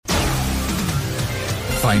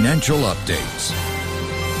Financial updates.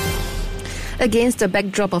 Against a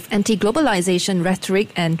backdrop of anti-globalization rhetoric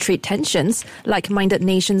and trade tensions, like-minded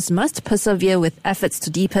nations must persevere with efforts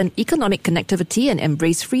to deepen economic connectivity and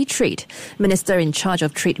embrace free trade. Minister in charge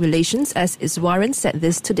of Trade Relations S. Iswaran said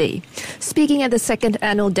this today. Speaking at the second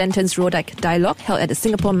annual Denton's Rhodes Dialogue held at the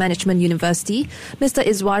Singapore Management University, Mr.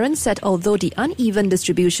 Iswaran said although the uneven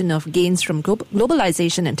distribution of gains from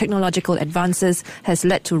globalization and technological advances has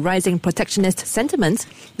led to rising protectionist sentiments,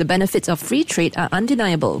 the benefits of free trade are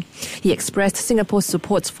undeniable. He expressed Singapore's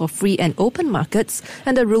support for free and open markets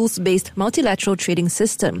and a rules-based multilateral trading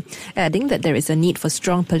system, adding that there is a need for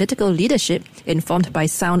strong political leadership informed by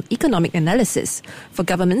sound economic analysis, for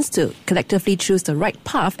governments to collectively choose the right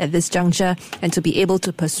path at this juncture and to be able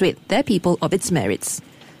to persuade their people of its merits.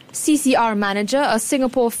 CCR Manager, a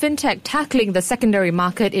Singapore fintech tackling the secondary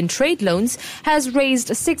market in trade loans, has raised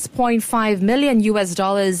 $6.5 million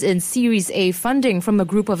in Series A funding from a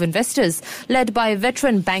group of investors led by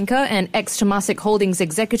veteran banker and ex-Temasek Holdings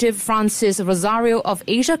executive Francis Rosario of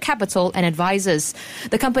Asia Capital and Advisors.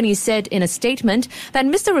 The company said in a statement that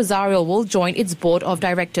Mr. Rosario will join its board of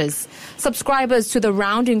directors. Subscribers to the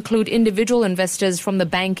round include individual investors from the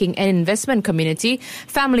banking and investment community,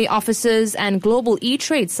 family offices and Global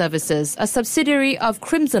E-Trade Services, a subsidiary of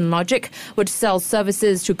Crimson Logic, which sells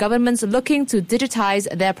services to governments looking to digitize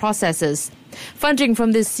their processes. Funding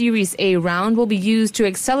from this Series A round will be used to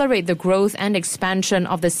accelerate the growth and expansion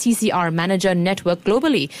of the CCR Manager network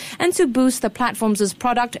globally and to boost the platform's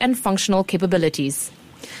product and functional capabilities.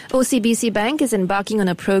 OCBC Bank is embarking on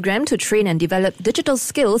a program to train and develop digital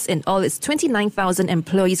skills in all its 29,000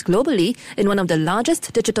 employees globally in one of the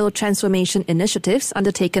largest digital transformation initiatives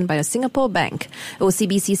undertaken by a Singapore bank.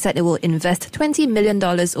 OCBC said it will invest $20 million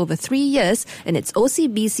over 3 years in its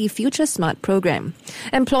OCBC Future Smart program.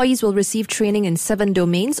 Employees will receive training in 7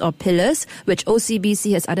 domains or pillars, which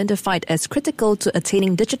OCBC has identified as critical to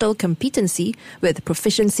attaining digital competency, with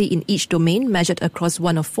proficiency in each domain measured across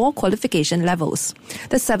one of 4 qualification levels.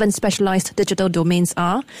 The 7 specialized digital domains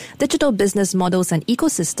are digital business models and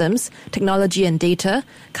ecosystems, technology and data,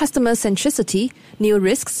 customer centricity, new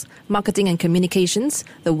risks, marketing and communications,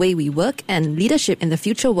 the way we work, and leadership in the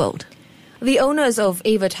future world. The owners of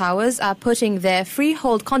Ava Towers are putting their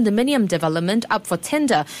freehold condominium development up for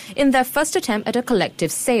tender in their first attempt at a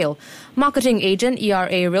collective sale. Marketing agent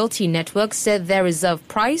ERA Realty Network said their reserve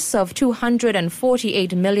price of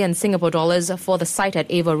 248 million Singapore dollars for the site at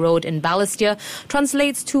Ava Road in Balestier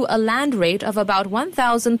translates to a land rate of about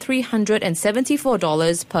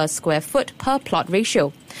 $1,374 per square foot per plot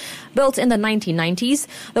ratio. Built in the 1990s,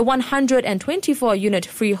 the 124-unit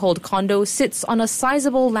freehold condo sits on a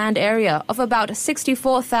sizable land area of about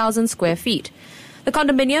 64,000 square feet. The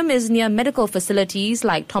condominium is near medical facilities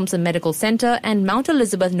like Thomson Medical Centre and Mount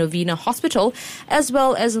Elizabeth Novena Hospital, as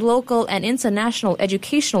well as local and international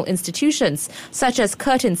educational institutions such as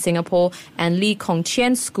Curtin Singapore and Lee Kong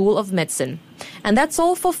Chian School of Medicine. And that's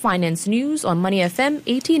all for Finance News on Money FM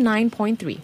 89.3.